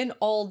was in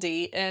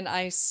Aldi and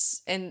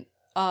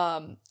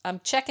I'm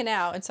checking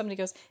out, and somebody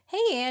goes,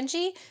 "Hey,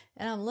 Angie,"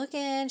 and I'm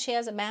looking. She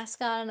has a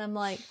mask on, and I'm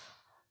like,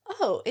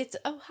 "Oh,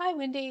 hi,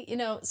 Wendy."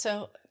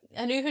 So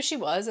I knew who she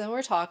was, and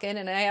we're talking,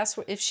 and I asked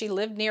her if she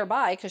lived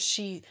nearby because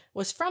she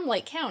was from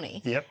Lake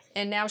County. Yep.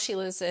 And now she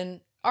lives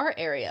in our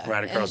area.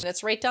 Right across. And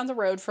it's right down the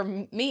road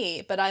from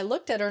me. But I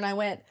looked at her and I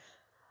went,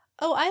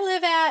 "Oh, I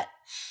live at."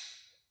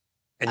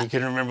 And you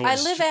couldn't remember I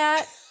live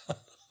at.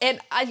 And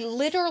I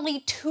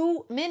literally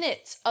 2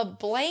 minutes of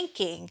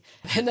blanking,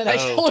 and then I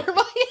told her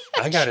my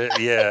address. I got it.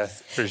 Yeah,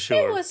 for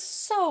sure. It was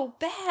so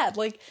bad.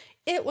 I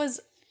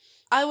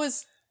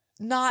was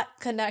not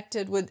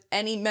connected with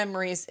any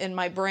memories in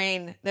my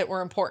brain that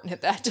were important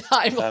at that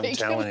time. I'm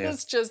telling you. It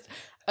was just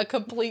a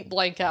complete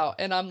blank out.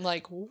 And I'm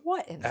like,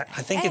 what in the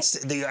I think heck?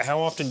 it's how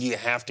often do you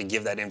have to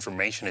give that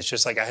information? It's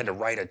just like I had to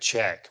write a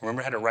check.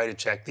 Remember I had to write a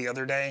check the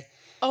other day?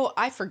 Oh,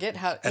 I forget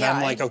how. And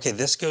I'm like, okay,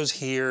 this goes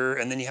here,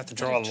 and then you have to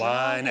draw a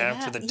line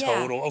after the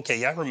total.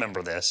 Okay, I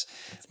remember this.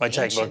 My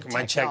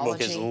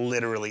checkbook is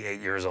literally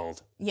 8 years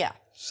old. Yeah.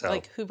 So.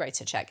 Like, who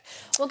writes a check?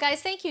 Well,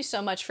 guys, thank you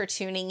so much for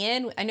tuning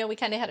in. I know we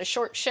kind of had a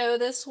short show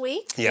this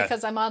week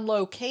because I'm on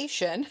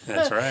location.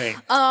 That's right.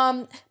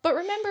 But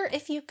remember,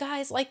 if you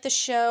guys like the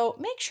show,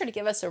 make sure to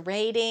give us a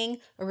rating.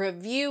 A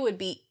review would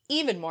be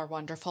even more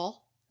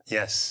wonderful.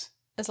 Yes.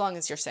 As long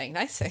as you're saying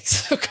nice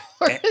things, of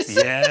course.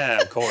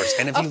 Yeah, of course.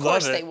 And if you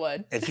love it, they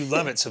would. If you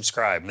love it,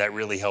 subscribe. That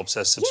really helps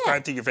us.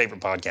 Subscribe to your favorite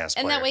podcast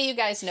player. And that way you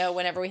guys know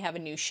whenever we have a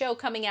new show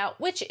coming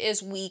out, which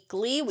is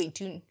weekly. We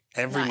do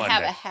Every not Monday.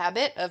 have a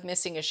habit of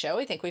missing a show.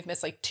 I think we've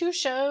missed like 2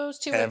 shows,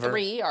 2 or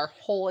 3, our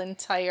whole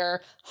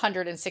entire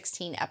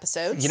 116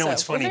 episodes.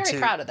 It's funny too. We're very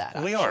proud of that,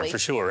 actually. We are, for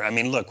sure. I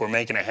mean, look, we're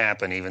making it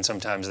happen. Even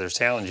sometimes there's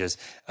challenges.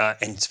 And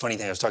it's a funny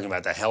thing, I was talking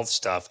about the health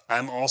stuff.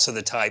 I'm also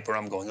the type where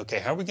I'm going, okay,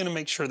 how are we going to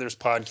make sure there's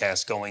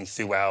podcasts going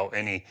throughout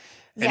any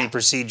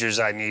procedures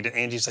I need?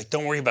 Angie's like,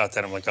 don't worry about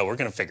that. I'm like, oh, we're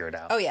going to figure it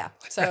out. Oh, yeah.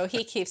 So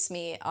he keeps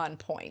me on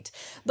point.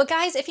 But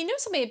guys, if you know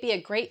somebody would be a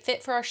great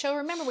fit for our show,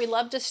 remember, we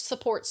love to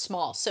support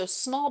small. So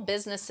small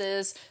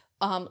businesses,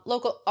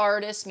 local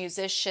artists,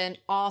 musicians,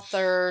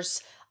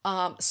 authors,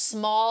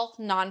 small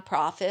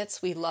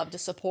nonprofits we love to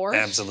support.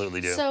 Absolutely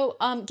do. So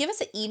give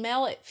us an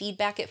email at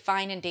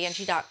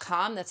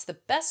feedback@fineandangie.com. That's the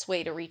best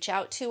way to reach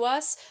out to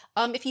us.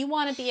 If you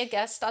want to be a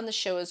guest on the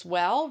show as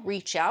well,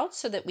 reach out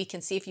so that we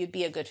can see if you'd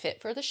be a good fit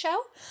for the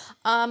show.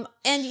 And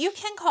you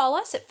can call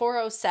us at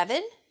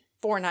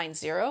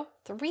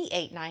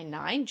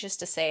 407-490-3899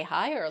 just to say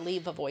hi or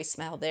leave a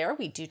voicemail there.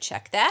 We do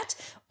check that.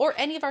 Or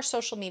any of our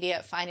social media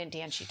at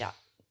fineandangie.com.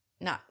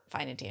 Not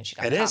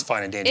fineandangie.com. It is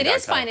fineandangie.com. It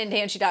is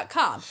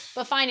fineandangie.com.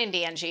 But Fine and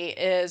Dangie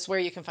is where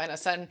you can find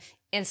us on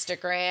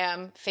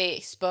Instagram,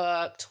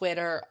 Facebook,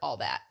 Twitter, all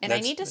that. And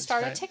I need to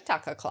start a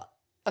TikTok account.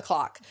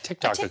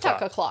 TikTok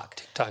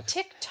account.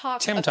 TikTok.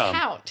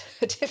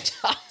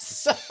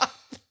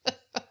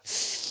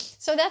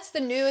 So that's the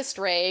newest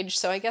rage.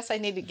 So I guess I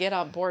need to get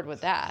on board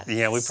with that.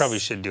 Yeah, we probably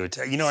should do it.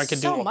 I could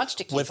so do much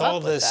to keep with up all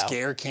the with,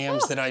 scare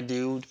cams that I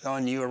do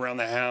on you around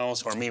the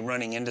house, or me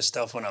running into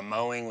stuff when I'm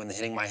mowing, when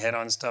hitting my head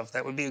on stuff.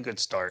 That would be a good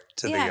start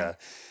to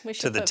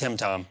the Tim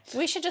Tom.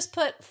 We should just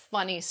put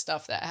funny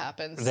stuff that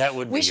happens. That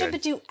would be We good.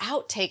 should do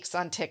outtakes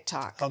on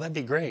TikTok. Oh, that'd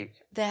be great.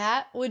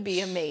 That would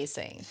be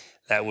amazing.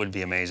 That would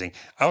be amazing.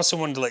 I also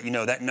wanted to let you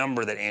know that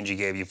number that Angie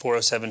gave you,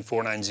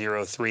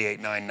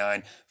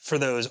 407-490-3899, for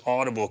those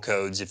Audible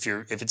codes. If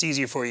it's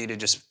easier for you to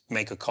just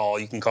make a call,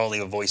 you can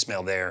leave a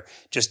voicemail there.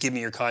 Just give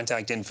me your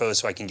contact info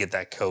so I can get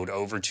that code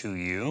over to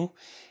you.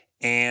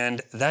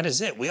 And that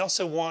is it. We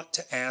also want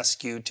to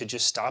ask you to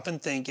just stop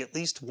and think at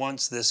least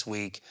once this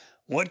week,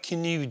 what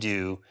can you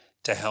do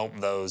to help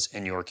those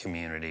in your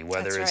community,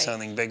 whether it's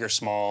something big or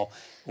small.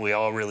 We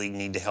all really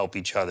need to help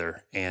each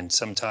other. And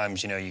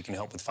sometimes, you can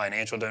help with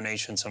financial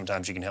donations.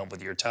 Sometimes you can help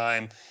with your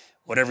time.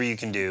 Whatever you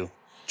can do,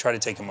 try to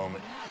take a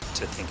moment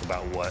to think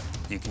about what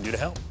you can do to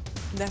help.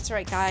 That's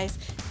right, guys.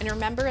 And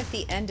remember, at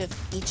the end of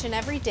each and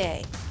every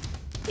day,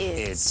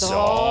 it's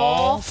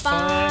all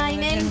fine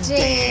and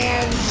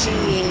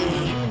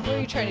dandy. What are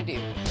you trying to do?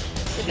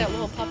 Get that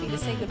little puppy to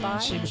say goodbye?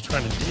 She was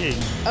trying to dig.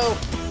 Oh,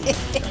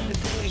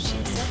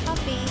 she's a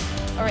puppy.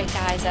 All right,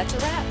 guys, that's a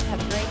wrap. Have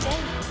a great day.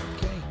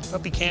 Okay,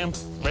 puppy cam.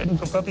 Ready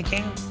for puppy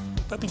cam?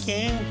 Puppy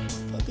cam.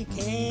 Puppy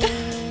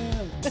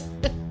cam.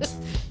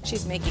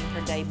 She's making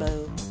her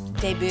debut.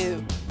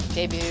 Debut.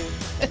 Debut.